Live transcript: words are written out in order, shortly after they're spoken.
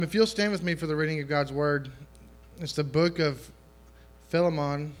If you'll stand with me for the reading of God's Word, it's the book of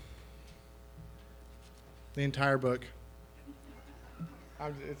Philemon, the entire book. I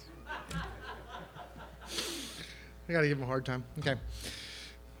got to give him a hard time. Okay.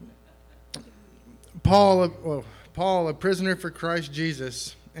 Paul, a prisoner for Christ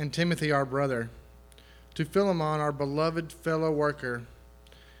Jesus, and Timothy, our brother, to Philemon, our beloved fellow worker,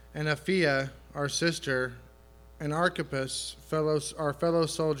 and Apphia, our sister, and Archippus, our fellow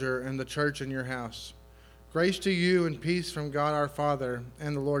soldier in the church in your house. Grace to you and peace from God our Father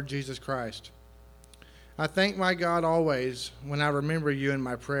and the Lord Jesus Christ. I thank my God always when I remember you in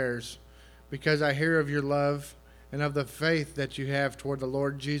my prayers, because I hear of your love and of the faith that you have toward the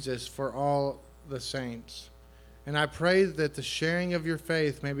Lord Jesus for all the saints. And I pray that the sharing of your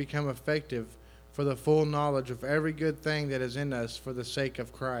faith may become effective for the full knowledge of every good thing that is in us for the sake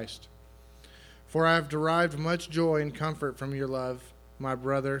of Christ. For I have derived much joy and comfort from your love, my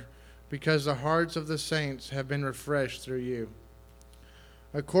brother, because the hearts of the saints have been refreshed through you.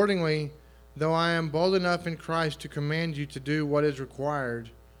 Accordingly, though I am bold enough in Christ to command you to do what is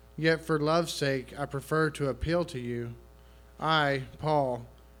required, yet for love's sake I prefer to appeal to you. I, Paul,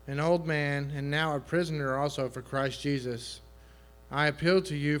 an old man and now a prisoner also for Christ Jesus, I appeal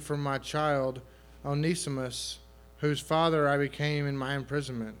to you for my child, Onesimus, whose father I became in my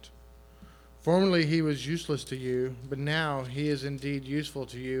imprisonment. Formerly he was useless to you, but now he is indeed useful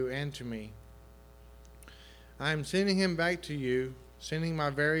to you and to me. I am sending him back to you, sending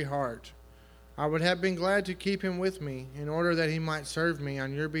my very heart. I would have been glad to keep him with me, in order that he might serve me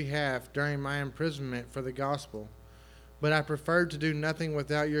on your behalf during my imprisonment for the gospel. But I preferred to do nothing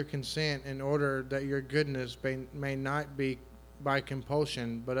without your consent, in order that your goodness may not be by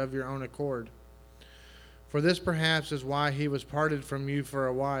compulsion, but of your own accord. For this perhaps is why he was parted from you for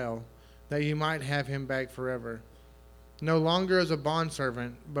a while, that you might have him back forever. No longer as a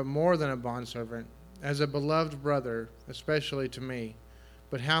bondservant, but more than a bondservant, as a beloved brother, especially to me,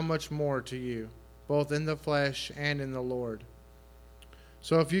 but how much more to you, both in the flesh and in the Lord.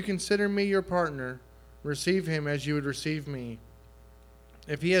 So if you consider me your partner, receive him as you would receive me.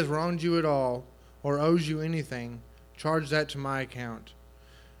 If he has wronged you at all, or owes you anything, charge that to my account.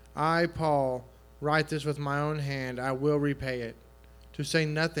 I, Paul, write this with my own hand, I will repay it, to say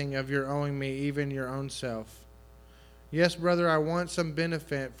nothing of your owing me even your own self. Yes, brother, I want some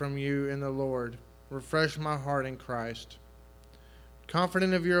benefit from you in the Lord. Refresh my heart in Christ.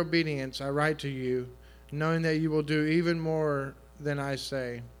 Confident of your obedience, I write to you, knowing that you will do even more than I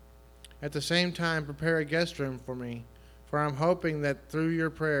say. At the same time, prepare a guest room for me, for I am hoping that through your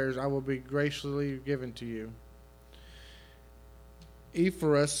prayers I will be graciously given to you.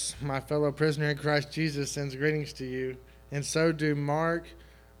 Ephorus, my fellow prisoner in Christ Jesus, sends greetings to you, and so do Mark,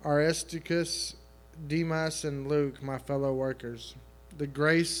 Aristarchus, Demas, and Luke, my fellow workers. The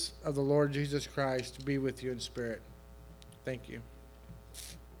grace of the Lord Jesus Christ be with you in spirit. Thank you.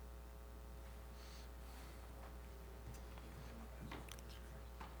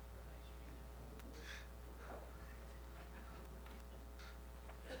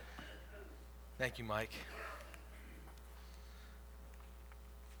 Thank you, Mike.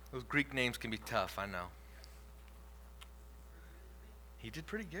 Those Greek names can be tough, I know. He did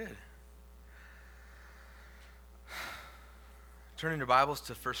pretty good. Turn in your Bibles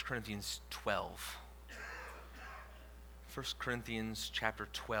to 1 Corinthians 12. 1 Corinthians chapter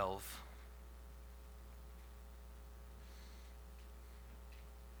 12.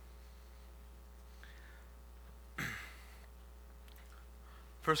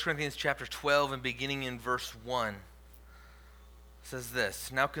 First Corinthians chapter 12 and beginning in verse 1 says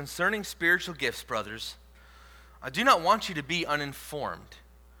this, Now concerning spiritual gifts, brothers, I do not want you to be uninformed.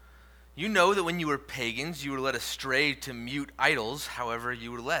 You know that when you were pagans, you were led astray to mute idols, however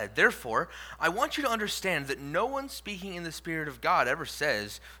you were led. Therefore, I want you to understand that no one speaking in the Spirit of God ever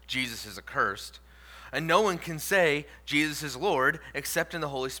says, Jesus is accursed, and no one can say, Jesus is Lord, except in the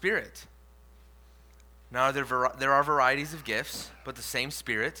Holy Spirit. Now there are varieties of gifts, but the same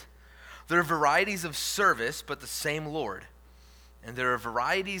Spirit. There are varieties of service, but the same Lord. And there are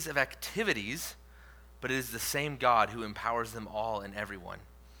varieties of activities, but it is the same God who empowers them all and everyone.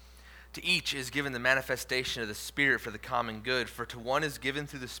 To each is given the manifestation of the Spirit for the common good. For to one is given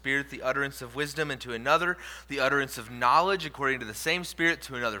through the Spirit the utterance of wisdom, and to another the utterance of knowledge according to the same Spirit,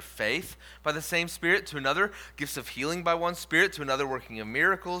 to another faith by the same Spirit, to another gifts of healing by one Spirit, to another working of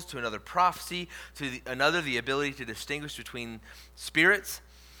miracles, to another prophecy, to another the ability to distinguish between spirits,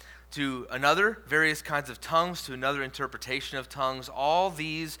 to another various kinds of tongues, to another interpretation of tongues. All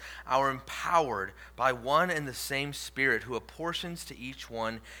these are empowered by one and the same Spirit, who apportions to each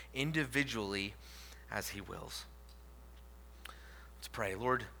one individually as he wills. Let's pray.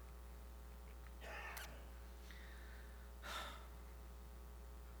 Lord,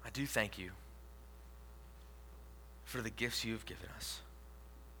 I do thank you for the gifts you have given us.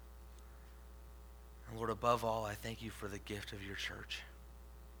 And Lord, above all, I thank you for the gift of your church.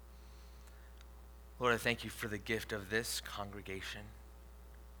 Lord, I thank you for the gift of this congregation.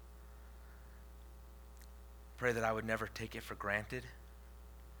 Pray that I would never take it for granted.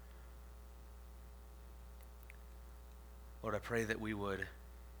 Lord, I pray that we would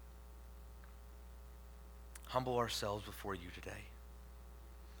humble ourselves before you today.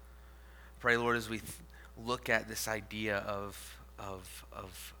 Pray, Lord, as we look at this idea of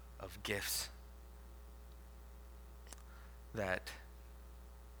gifts, that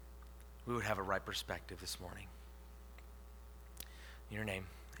we would have a right perspective this morning. In your name,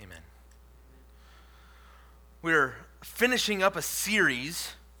 amen. We're finishing up a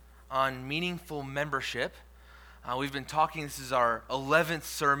series on meaningful membership. We've been talking, this is our 11th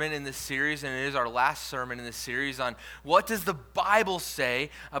sermon in this series, and it is our last sermon in this series on what does the Bible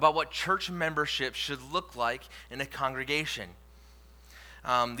say about what church membership should look like in a congregation.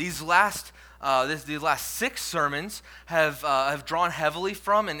 These last 6 sermons have drawn heavily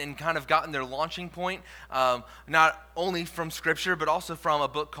from and kind of gotten their launching point, not only from Scripture, but also from a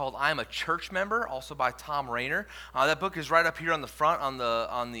book called "I'm a Church Member," also by Tom Rainer. That book is right up here on the front, on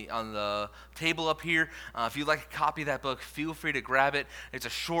the table up here. If you'd like a copy of that book, feel free to grab it. It's a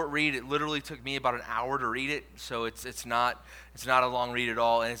short read. It literally took me about an hour to read it, so it's not a long read at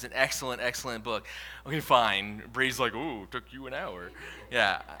all, and it's an excellent book. Okay, fine. Bree's like, ooh, took you an hour.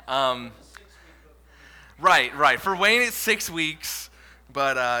 Yeah. Right. For Wayne, it's 6 weeks,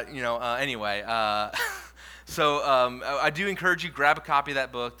 but anyway. So I do encourage you, grab a copy of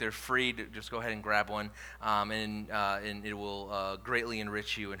that book. They're free. Just go ahead and grab one, and it will greatly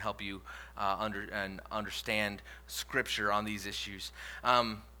enrich you and help you understand Scripture on these issues.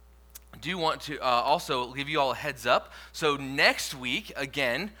 I do want to also give you all a heads up. So next week,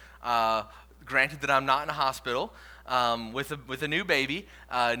 again, granted that I'm not in a hospital, with a new baby.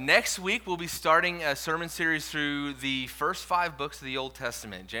 Next week, we'll be starting a sermon series through the first 5 books of the Old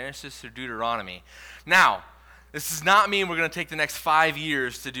Testament, Genesis through Deuteronomy. Now, this does not mean we're going to take the next 5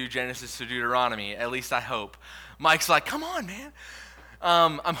 years to do Genesis through Deuteronomy, at least I hope. Mike's like, come on, man.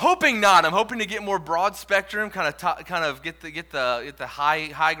 I'm hoping not. I'm hoping to get more broad spectrum, kind of get the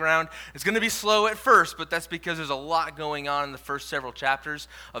high ground. It's going to be slow at first, but that's because there's a lot going on in the first several chapters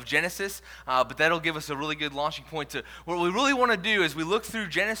of Genesis. But that'll give us a really good launching point to what we really want to do as we look through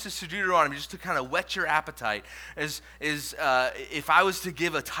Genesis to Deuteronomy, just to kind of whet your appetite. If I was to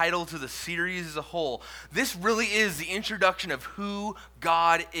give a title to the series as a whole, this really is the introduction of who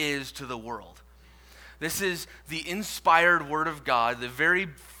God is to the world. This is the inspired Word of God, the very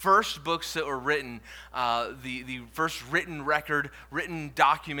first books that were written, the first written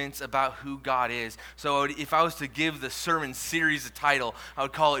documents about who God is. So if I was to give the sermon series a title, I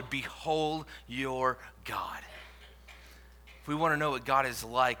would call it Behold Your God. If we want to know what God is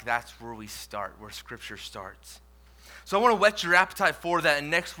like, that's where we start, where Scripture starts. So I want to whet your appetite for that, and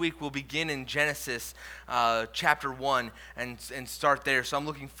next week we'll begin in Genesis chapter 1 and start there. So I'm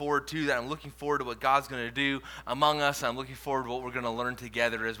looking forward to that. I'm looking forward to what God's going to do among us. I'm looking forward to what we're going to learn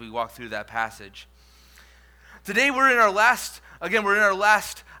together as we walk through that passage. Today we're in our last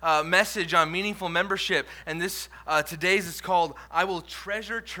message on meaningful membership, and today's is called "I Will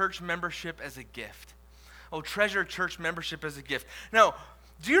Treasure Church Membership as a Gift." Oh, treasure church membership as a gift. Now,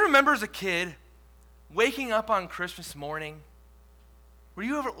 do you remember as a kid waking up on Christmas morning? Were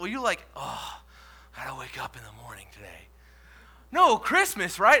you like, oh, I gotta wake up in the morning today? No,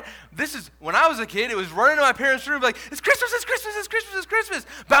 Christmas, right? This is, when I was a kid, it was running to my parents' room like, it's Christmas, it's Christmas, it's Christmas, it's Christmas,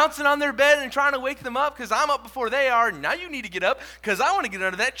 bouncing on their bed and trying to wake them up because I'm up before they are. Now you need to get up because I want to get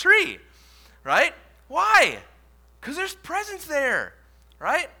under that tree, right? Why? Because there's presents there,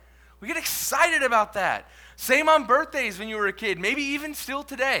 right? We get excited about that. Same on birthdays when you were a kid, maybe even still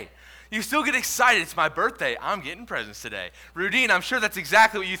today. You still get excited. It's my birthday. I'm getting presents today. Rudine, I'm sure that's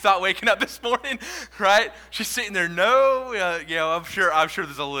exactly what you thought waking up this morning, right? She's sitting there. No, I'm sure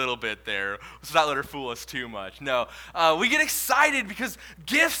there's a little bit there. Let's not let her fool us too much. No, we get excited because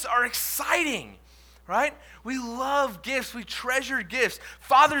gifts are exciting, right? We love gifts. We treasure gifts.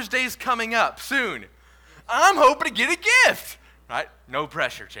 Father's Day is coming up soon. I'm hoping to get a gift, right? No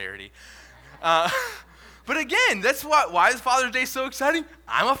pressure, Charity. But again, that's why is Father's Day so exciting?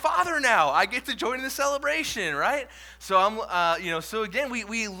 I'm a father now. I get to join in the celebration, right? So so again,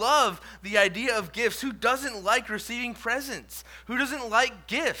 we love the idea of gifts. Who doesn't like receiving presents? Who doesn't like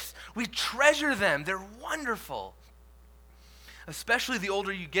gifts? We treasure them. They're wonderful. Especially the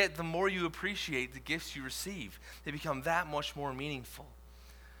older you get, the more you appreciate the gifts you receive. They become that much more meaningful.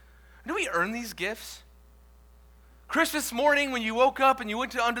 Do we earn these gifts? Christmas morning when you woke up and you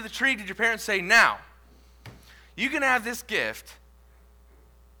went to under the tree, did your parents say, now, you can have this gift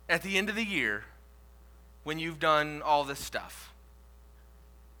at the end of the year when you've done all this stuff?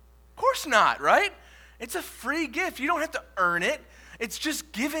 Of course not, right? It's a free gift. You don't have to earn it. It's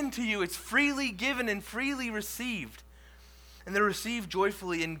just given to you. It's freely given and freely received. And they're received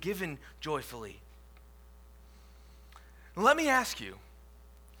joyfully and given joyfully. Let me ask you,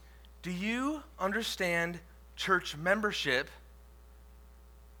 do you understand church membership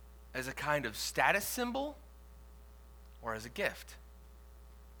as a kind of status symbol or as a gift?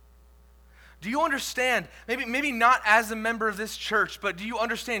 Do you understand, maybe not as a member of this church, but do you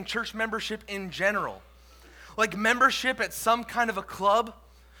understand church membership in general? Like membership at some kind of a club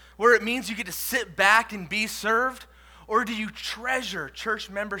where it means you get to sit back and be served? Or do you treasure church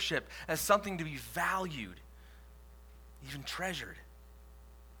membership as something to be valued, even treasured?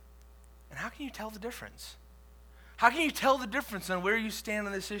 And how can you tell the difference? How can you tell the difference on where you stand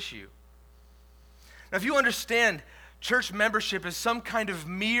on this issue? Now, if you understand church membership as some kind of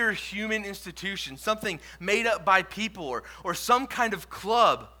mere human institution, something made up by people, or some kind of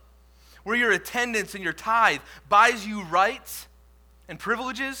club where your attendance and your tithe buys you rights and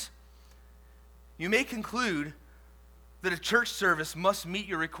privileges, you may conclude that a church service must meet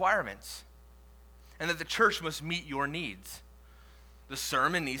your requirements and that the church must meet your needs. The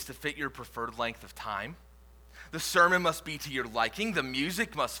sermon needs to fit your preferred length of time. The sermon must be to your liking. The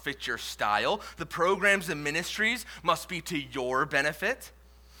music must fit your style. The programs and ministries must be to your benefit.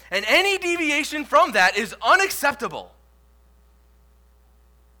 And any deviation from that is unacceptable.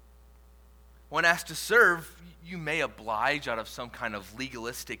 When asked to serve, you may oblige out of some kind of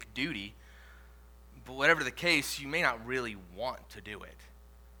legalistic duty, but whatever the case, you may not really want to do it.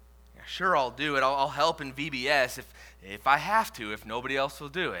 Yeah, sure, I'll do it. I'll help in VBS if I have to, if nobody else will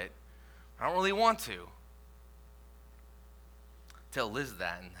do it. I don't really want to. Tell Liz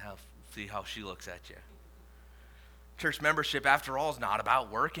that and see how she looks at you. Church membership, after all, is not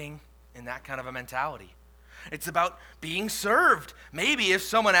about working in that kind of a mentality. It's about being served. Maybe if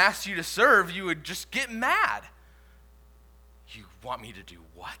someone asked you to serve, you would just get mad. You want me to do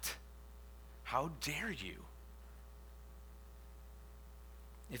what? How dare you?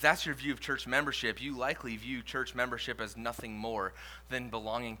 If that's your view of church membership, you likely view church membership as nothing more than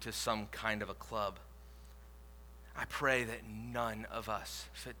belonging to some kind of a club. I pray that none of us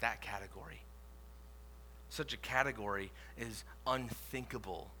fit that category. Such a category is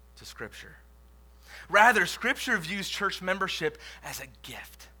unthinkable to Scripture. Rather, Scripture views church membership as a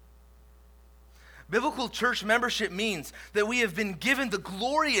gift. Biblical church membership means that we have been given the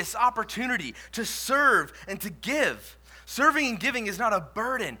glorious opportunity to serve and to give. Serving and giving is not a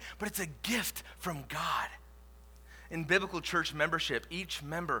burden, but it's a gift from God. In biblical church membership, each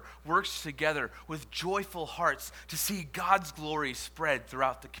member works together with joyful hearts to see God's glory spread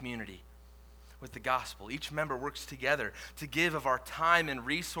throughout the community. With the gospel, each member works together to give of our time and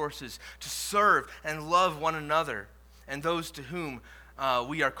resources to serve and love one another and those to whom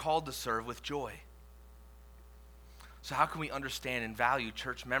we are called to serve with joy. So how can we understand and value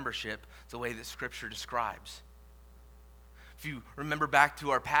church membership the way that Scripture describes? If you remember back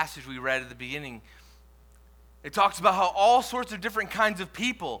to our passage we read at the beginning, it talks about how all sorts of different kinds of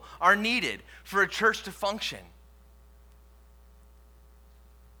people are needed for a church to function.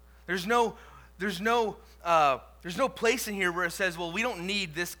 There's no place in here where it says, well, we don't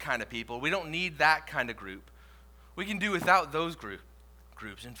need this kind of people. We don't need that kind of group. We can do without those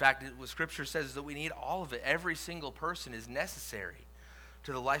groups. In fact, what Scripture says is that we need all of it. Every single person is necessary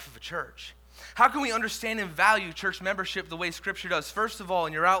to the life of a church. How can we understand and value church membership the way Scripture does? First of all,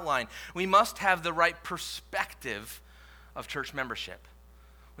 in your outline, we must have the right perspective of church membership.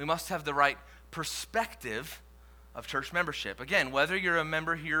 We must have the right perspective of church membership. Again, whether you're a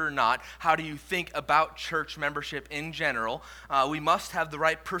member here or not, how do you think about church membership in general? We must have the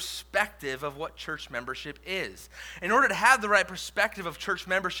right perspective of what church membership is. In order to have the right perspective of church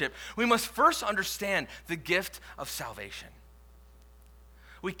membership, we must first understand the gift of salvation.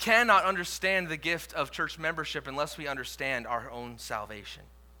 We cannot understand the gift of church membership unless we understand our own salvation.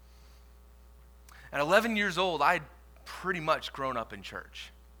 At 11 years old, I'd pretty much grown up in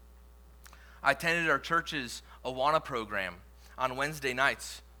church. I attended our church's Awana program on Wednesday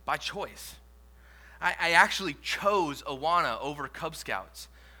nights by choice. I actually chose Awana over Cub Scouts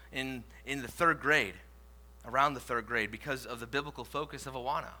in the third grade, around the third grade, because of the biblical focus of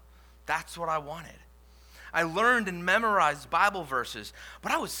Awana. That's what I wanted. I learned and memorized Bible verses,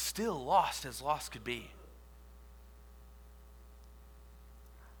 but I was still lost as lost could be.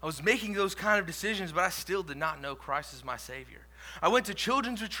 I was making those kind of decisions, but I still did not know Christ as my Savior. I went to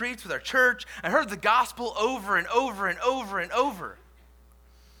children's retreats with our church. I heard the gospel over and over and over and over.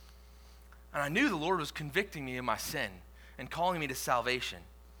 And I knew the Lord was convicting me of my sin and calling me to salvation.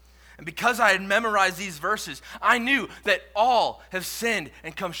 And because I had memorized these verses, I knew that all have sinned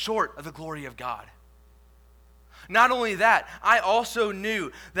and come short of the glory of God. Not only that, I also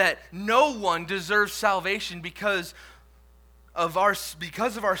knew that no one deserves salvation because of our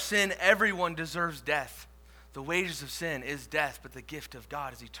sin. Everyone deserves death. The wages of sin is death, but the gift of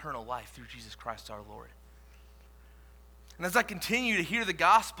God is eternal life through Jesus Christ our Lord. And as I continue to hear the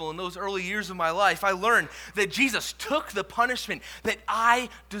gospel in those early years of my life, I learned that Jesus took the punishment that I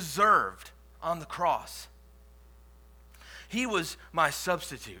deserved on the cross. He was my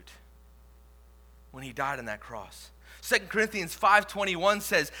substitute when he died on that cross. 2 Corinthians 5:21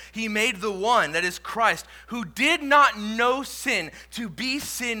 says, he made the one, that is Christ, who did not know sin, to be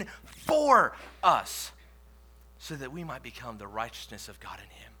sin for us, so that we might become the righteousness of God in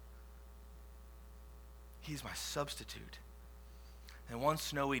him. He's my substitute. And one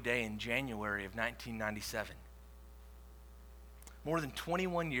snowy day in January of 1997, more than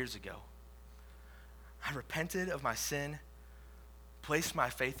 21 years ago, I repented of my sin, placed my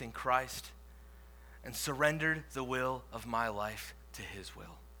faith in Christ, and surrendered the will of my life to his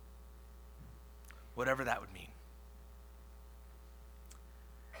will. Whatever that would mean.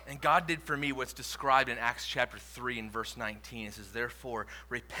 And God did for me what's described in Acts chapter 3 and verse 19. It says, therefore,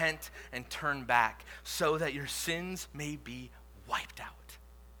 repent and turn back so that your sins may be wiped out,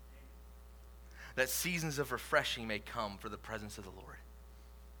 that seasons of refreshing may come for the presence of the Lord.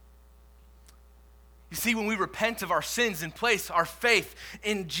 You see, when we repent of our sins and place our faith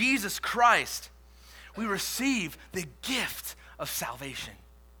in Jesus Christ, we receive the gift of salvation.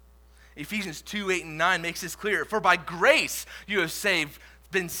 Ephesians 2:8-9 makes this clear. For by grace you have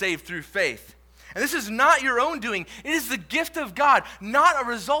been saved through faith. And this is not your own doing. It is the gift of God, not a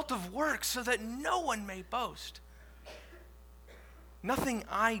result of works, so that no one may boast. Nothing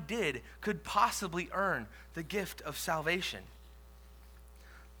I did could possibly earn the gift of salvation.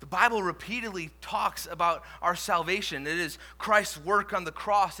 The Bible repeatedly talks about our salvation. It is Christ's work on the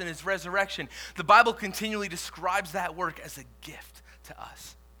cross and his resurrection. The Bible continually describes that work as a gift to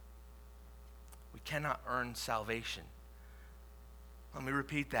us. We cannot earn salvation. Let me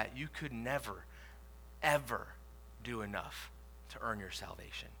repeat that. You could never, ever do enough to earn your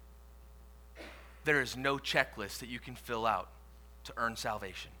salvation. There is no checklist that you can fill out to earn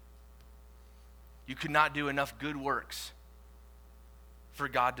salvation. You could not do enough good works for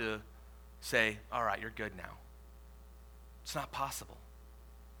God to say, all right, you're good now. It's not possible.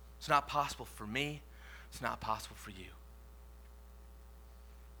 It's not possible for me. It's not possible for you.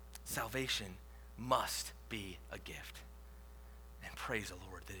 Salvation must be a gift. And praise the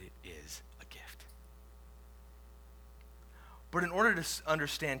Lord that it is a gift. But in order to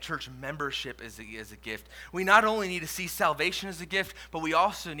understand church membership as a gift, we not only need to see salvation as a gift, but we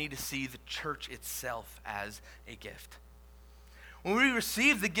also need to see the church itself as a gift. When we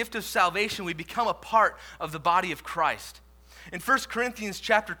receive the gift of salvation, we become a part of the body of Christ. In 1 Corinthians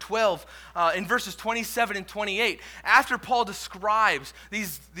chapter 12, in verses 27 and 28, after Paul describes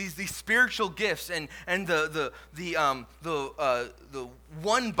these spiritual gifts and the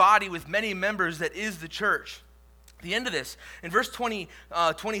one body with many members that is the church, at the end of this, in verse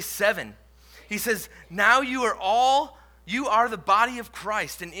 27, he says, now you are the body of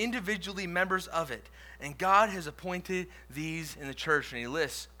Christ and individually members of it. And God has appointed these in the church, and he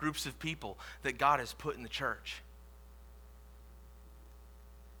lists groups of people that God has put in the church.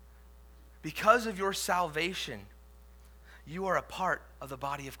 Because of your salvation, you are a part of the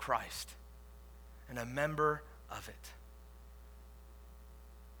body of Christ and a member of it.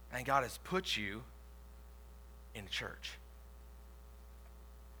 And God has put you in church.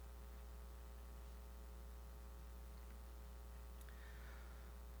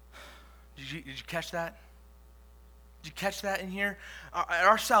 Did you catch that? Did you catch that in here?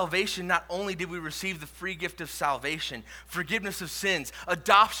 Our salvation, not only did we receive the free gift of salvation, forgiveness of sins,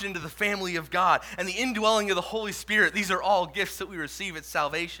 adoption into the family of God, and the indwelling of the Holy Spirit. These are all gifts that we receive at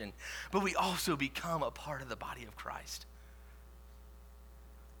salvation. But we also become a part of the body of Christ.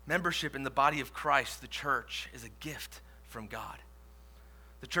 Membership in the body of Christ, the church, is a gift from God.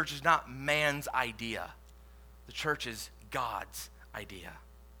 The church is not man's idea. The church is God's idea.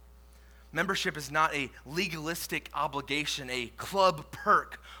 Membership is not a legalistic obligation, a club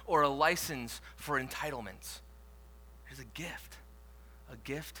perk, or a license for entitlements. It is a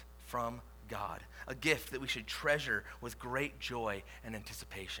gift from God, a gift that we should treasure with great joy and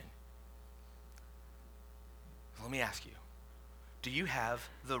anticipation. Let me ask you, do you have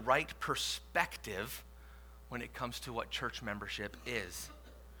the right perspective when it comes to what church membership is?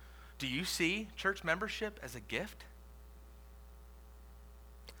 Do you see church membership as a gift?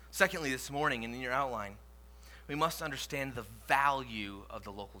 Secondly, this morning and in your outline, we must understand the value of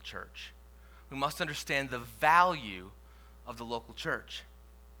the local church. We must understand the value of the local church.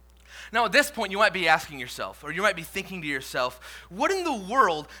 Now, at this point, you might be asking yourself, or you might be thinking to yourself, what in the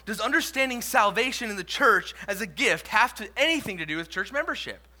world does understanding salvation in the church as a gift have anything to do with church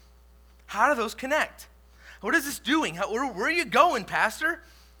membership? How do those connect? What is this doing? Where are you going, Pastor?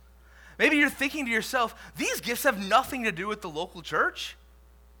 Maybe you're thinking to yourself, these gifts have nothing to do with the local church.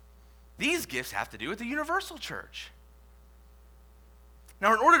 These gifts have to do with the universal church.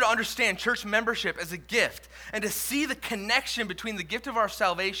 Now, in order to understand church membership as a gift and to see the connection between the gift of our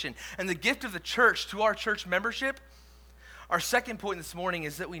salvation and the gift of the church to our church membership, our second point this morning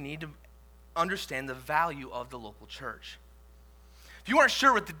is that we need to understand the value of the local church. If you aren't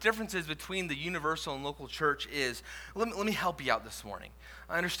sure what the difference is between the universal and local church is, let me help you out this morning.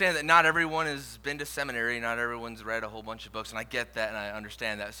 I understand that not everyone has been to seminary, not everyone's read a whole bunch of books, and I get that and I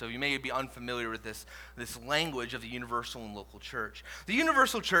understand that. So you may be unfamiliar with this language of the universal and local church. The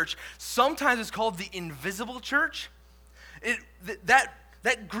universal church sometimes is called the invisible church.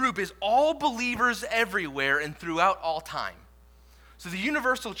 That group is all believers everywhere and throughout all time. So the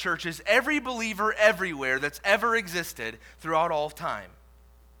universal church is every believer everywhere that's ever existed throughout all time.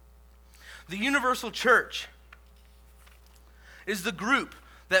 The universal church is the group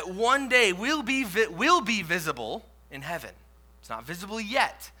that one day will be visible in heaven. It's not visible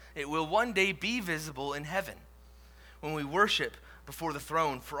yet. It will one day be visible in heaven when we worship before the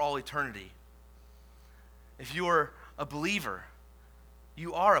throne for all eternity. If you are a believer,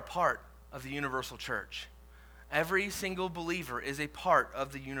 you are a part of the universal church. Every single believer is a part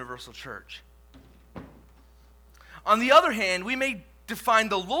of the universal church. On the other hand, we may define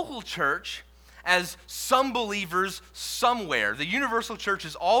the local church as some believers somewhere. The universal church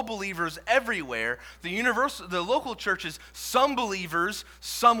is all believers everywhere. The local church is some believers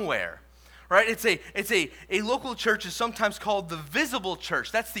somewhere. Right? It's a local church is sometimes called the visible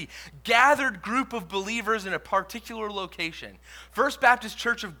church. That's the gathered group of believers in a particular location. First Baptist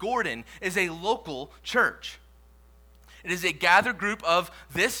Church of Gordon is a local church. It is a gathered group of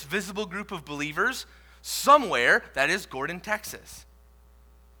this visible group of believers somewhere, that is Gordon, Texas.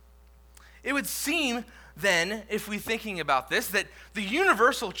 It would seem then, if we're thinking about this, that the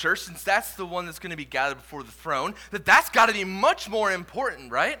universal church, since that's the one that's going to be gathered before the throne, that's got to be much more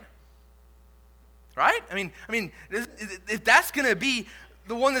important, right? Right? I mean, if that's going to be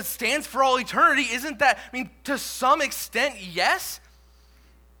the one that stands for all eternity, isn't that, to some extent, yes?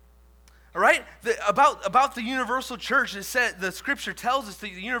 All right? About the universal church, the scripture tells us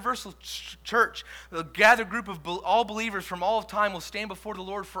that the universal church, the gathered group of all believers from all of time, will stand before the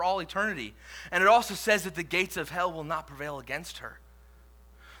Lord for all eternity. And it also says that the gates of hell will not prevail against her.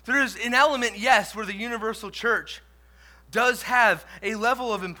 There is an element, yes, where the universal church does have a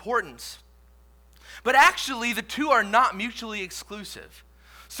level of importance. But actually, the two are not mutually exclusive.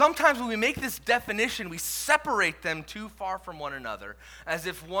 Sometimes when we make this definition, we separate them too far from one another, as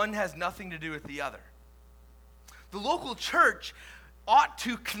if one has nothing to do with the other. The local church ought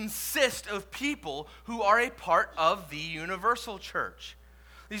to consist of people who are a part of the universal church.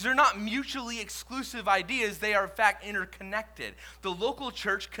 These are not mutually exclusive ideas. They are, in fact, interconnected. The local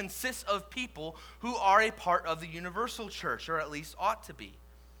church consists of people who are a part of the universal church, or at least ought to be.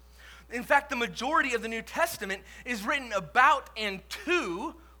 In fact, the majority of the New Testament is written about and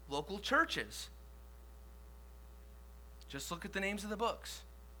to local churches. Just look at the names of the books: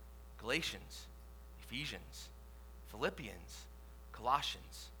 Galatians, Ephesians, Philippians,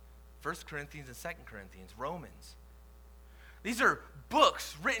 Colossians, 1 Corinthians and 2 Corinthians, Romans. These are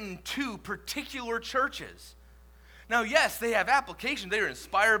books written to particular churches. Now, yes, they have application. They are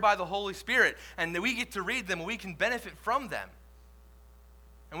inspired by the Holy Spirit, and we get to read them and we can benefit from them.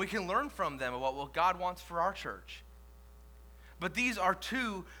 And we can learn from them about what God wants for our church. But these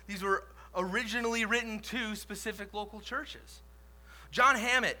were originally written to specific local churches. John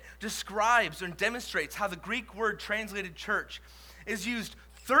Hammett describes and demonstrates how the Greek word translated church is used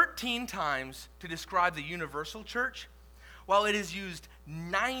 13 times to describe the universal church, while it is used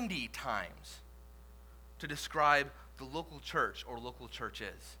 90 times to describe the local church or local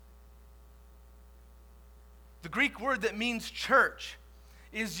churches. The Greek word that means church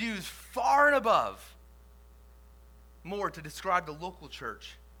is used far and above more to describe the local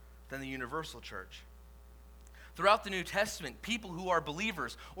church than the universal church. Throughout the New Testament, people who are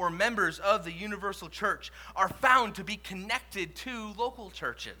believers or members of the universal church are found to be connected to local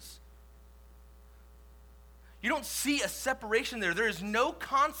churches. You don't see a separation there. There is no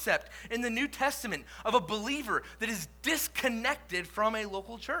concept in the New Testament of a believer that is disconnected from a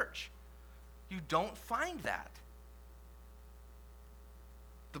local church. You don't find that.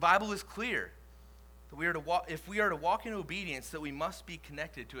 The Bible is clear that if we are to walk in obedience, that we must be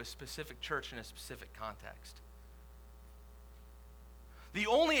connected to a specific church in a specific context. The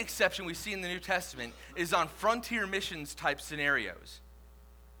only exception we see in the New Testament is on frontier missions type scenarios,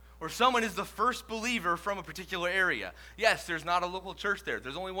 where someone is the first believer from a particular area. Yes, there's not a local church there.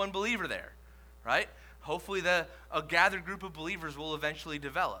 There's only one believer there, right? Hopefully a gathered group of believers will eventually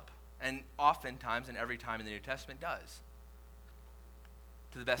develop, and oftentimes and every time in the New Testament does,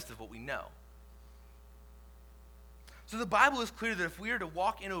 to the best of what we know. So the Bible is clear that if we are to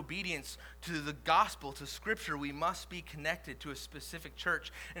walk in obedience to the gospel, to Scripture, we must be connected to a specific church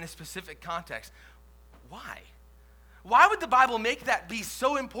in a specific context. Why? Why would the Bible make that be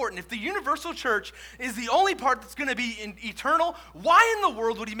so important? If the universal church is the only part that's going to be eternal, why in the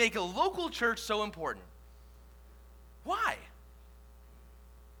world would he make a local church so important? Why?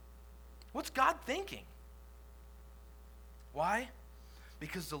 What's God thinking? Why?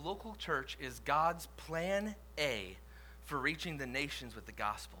 Because the local church is God's plan A for reaching the nations with the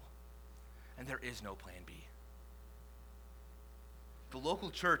gospel. And there is no plan B. The local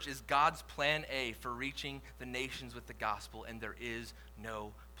church is God's plan A for reaching the nations with the gospel, and there is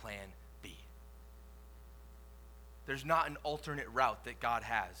no plan B. There's not an alternate route that God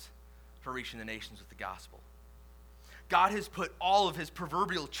has for reaching the nations with the gospel. God has put all of his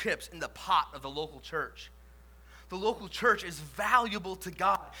proverbial chips in the pot of the local church. The local church is valuable to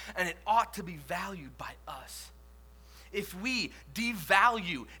God, and it ought to be valued by us. If we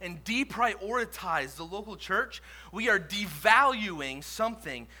devalue and deprioritize the local church, we are devaluing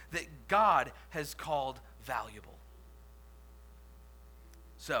something that God has called valuable.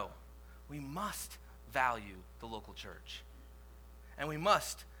 So, we must value the local church. And we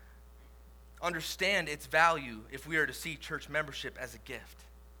must understand its value if we are to see church membership as a gift.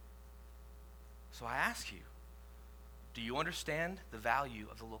 So I ask you, do you understand the value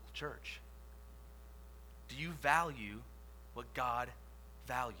of the local church? Do you value what God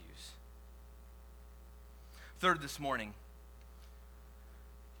values? Third, this morning,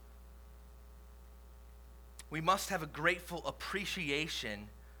 we must have a grateful appreciation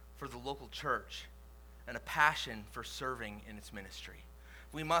for the local church and a passion for serving in its ministry.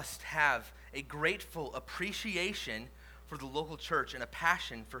 We must have a grateful appreciation for the local church and a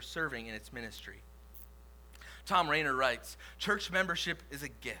passion for serving in its ministry. Tom Rainer writes, "Church membership is a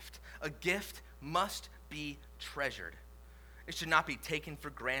gift. A gift must be treasured. It should not be taken for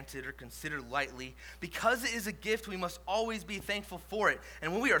granted or considered lightly. Because it is a gift, we must always be thankful for it.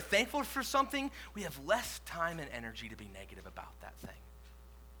 And when we are thankful for something, we have less time and energy to be negative about that thing."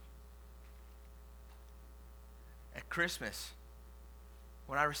 At Christmas,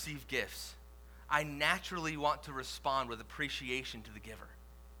 when I receive gifts, I naturally want to respond with appreciation to the giver.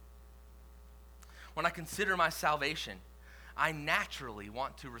 When I consider my salvation, I naturally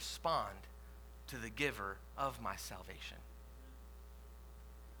want to respond to the giver of my salvation.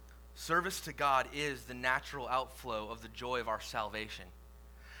 Service to God is the natural outflow of the joy of our salvation,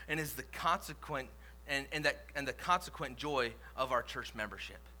 and is the consequent the consequent joy of our church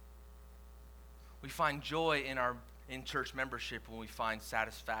membership. We find joy in church membership when we find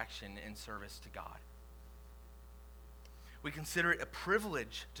satisfaction in service to God. We consider it a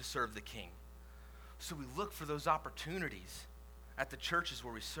privilege to serve the King, so we look for those opportunities at the churches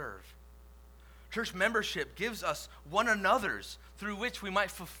where we serve. Church membership gives us one another's through which we might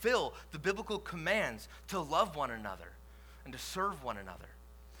fulfill the biblical commands to love one another and to serve one another.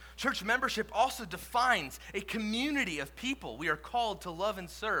 Church membership also defines a community of people we are called to love and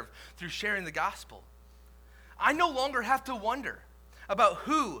serve through sharing the gospel. I no longer have to wonder about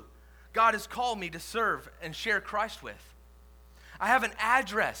who God has called me to serve and share Christ with. I have an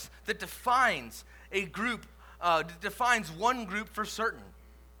address that defines a group, defines one group for certain.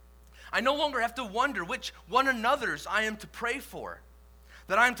 I no longer have to wonder which one another's I am to pray for,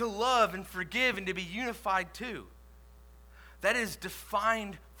 that I am to love and forgive and to be unified to. That is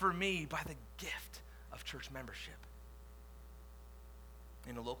defined for me by the gift of church membership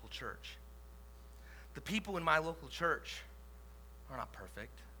in a local church. The people in my local church are not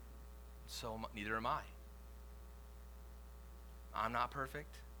perfect, so neither am I. I'm not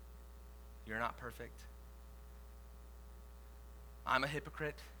perfect. You're not perfect. I'm a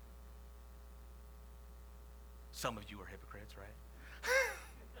hypocrite. Some of you are hypocrites, right?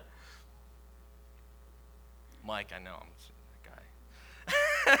 Mike, I know I'm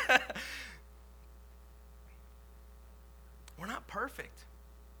that guy. We're not perfect.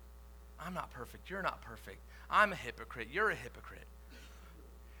 I'm not perfect. You're not perfect. I'm a hypocrite. You're a hypocrite.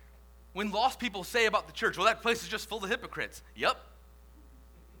 When lost people say about the church, well, that place is just full of hypocrites. Yep.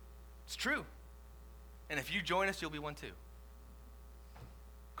 It's true. And if you join us, you'll be one too.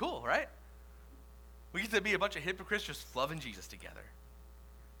 Cool, right? We get to be a bunch of hypocrites just loving Jesus together.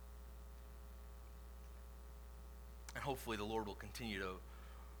 And hopefully the Lord will continue to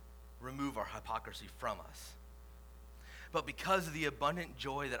remove our hypocrisy from us. But because of the abundant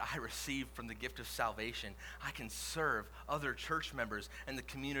joy that I received from the gift of salvation, I can serve other church members and the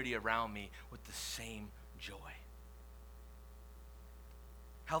community around me with the same joy.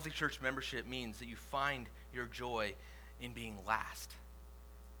 Healthy church membership means that you find your joy in being last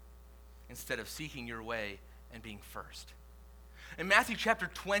instead of seeking your way and being first. In Matthew chapter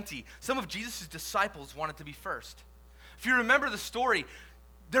 20, some of Jesus' disciples wanted to be first. If you remember the story,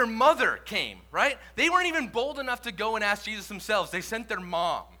 their mother came, right? They weren't even bold enough to go and ask Jesus themselves. They sent their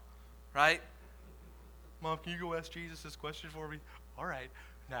mom, right? Mom, can you go ask Jesus this question for me? All right,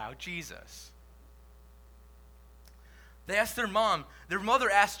 now Jesus. They asked their mom. Their mother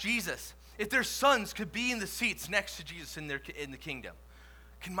asked Jesus if their sons could be in the seats next to Jesus in the kingdom.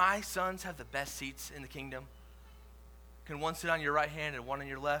 Can my sons have the best seats in the kingdom? Can one sit on your right hand and one on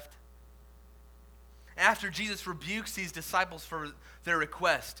your left? After Jesus rebukes these disciples for their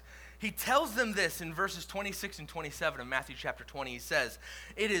request, he tells them this in verses 26 and 27 of Matthew chapter 20. He says,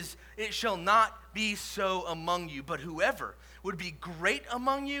 It shall not be so among you, but whoever would be great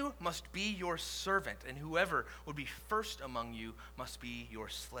among you must be your servant, and whoever would be first among you must be your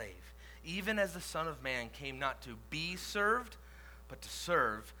slave. Even as the Son of Man came not to be served, but to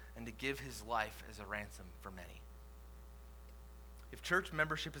serve and to give his life as a ransom for many. If church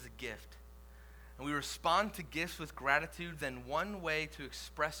membership is a gift, and we respond to gifts with gratitude, then one way to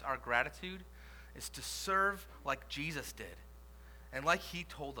express our gratitude is to serve like Jesus did and like he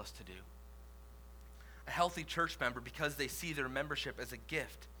told us to do. A healthy church member, because they see their membership as a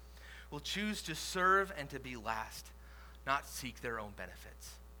gift, will choose to serve and to be last, not seek their own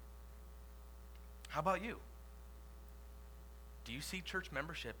benefits. How about you? Do you see church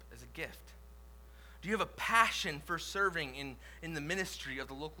membership as a gift? Do you have a passion for serving in the ministry of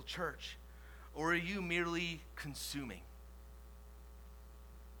the local church? Or are you merely consuming?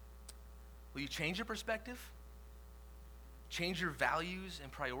 Will you change your perspective? Change your values and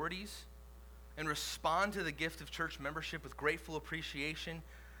priorities? And respond to the gift of church membership with grateful appreciation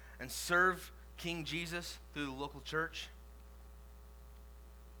and serve King Jesus through the local church?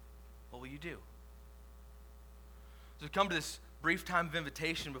 What will you do? So we come to this brief time of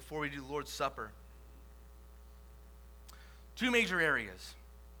invitation before we do the Lord's Supper. Two major areas.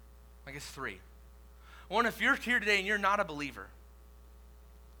 I guess three. One, if you're here today and you're not a believer,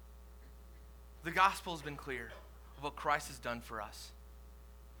 the gospel has been clear of what Christ has done for us.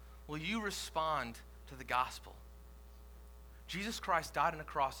 Will you respond to the gospel? Jesus Christ died on a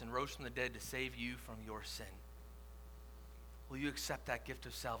cross and rose from the dead to save you from your sin. Will you accept that gift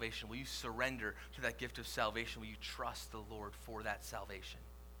of salvation? Will you surrender to that gift of salvation? Will you trust the Lord for that salvation?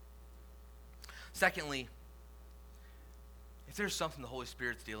 Secondly, if there's something the Holy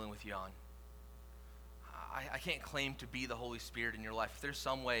Spirit's dealing with you on, I can't claim to be the Holy Spirit in your life. If there's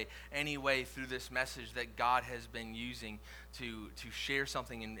some way, any way through this message that God has been using to share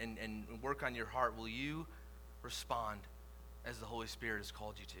something and work on your heart, will you respond as the Holy Spirit has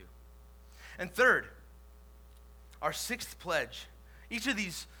called you to? And third, our sixth pledge. Each of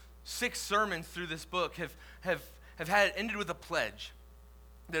these 6 sermons through this book have ended with a pledge.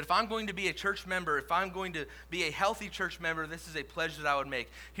 That if I'm going to be a church member, if I'm going to be a healthy church member, this is a pledge that I would make.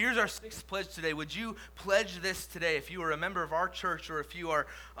 Here's our 6th pledge today. Would you pledge this today? If you are a member of our church or if you are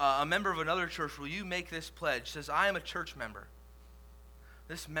a member of another church, will you make this pledge? It says, I am a church member.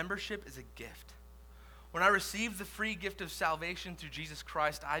 This membership is a gift. When I received the free gift of salvation through Jesus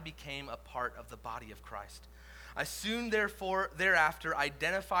Christ, I became a part of the body of Christ. I soon thereafter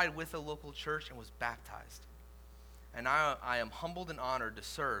identified with a local church and was baptized. And I am humbled and honored to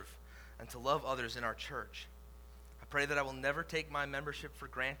serve and to love others in our church. I pray that I will never take my membership for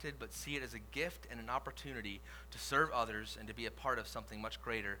granted, but see it as a gift and an opportunity to serve others and to be a part of something much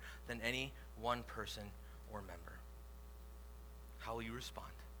greater than any one person or member. How will you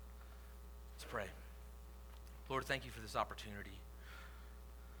respond? Let's pray. Lord, thank you for this opportunity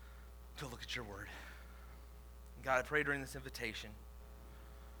to look at your word. And God, I pray during this invitation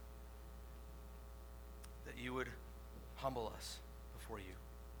that you would humble us before you,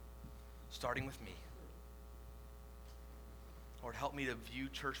 starting with me. Lord, help me to view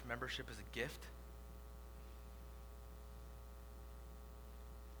church membership as a gift.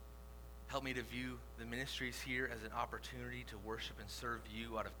 Help me to view the ministries here as an opportunity to worship and serve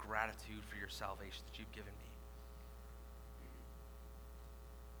you out of gratitude for your salvation that you've given me.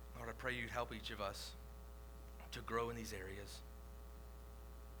 Lord, I pray you'd help each of us to grow in these areas.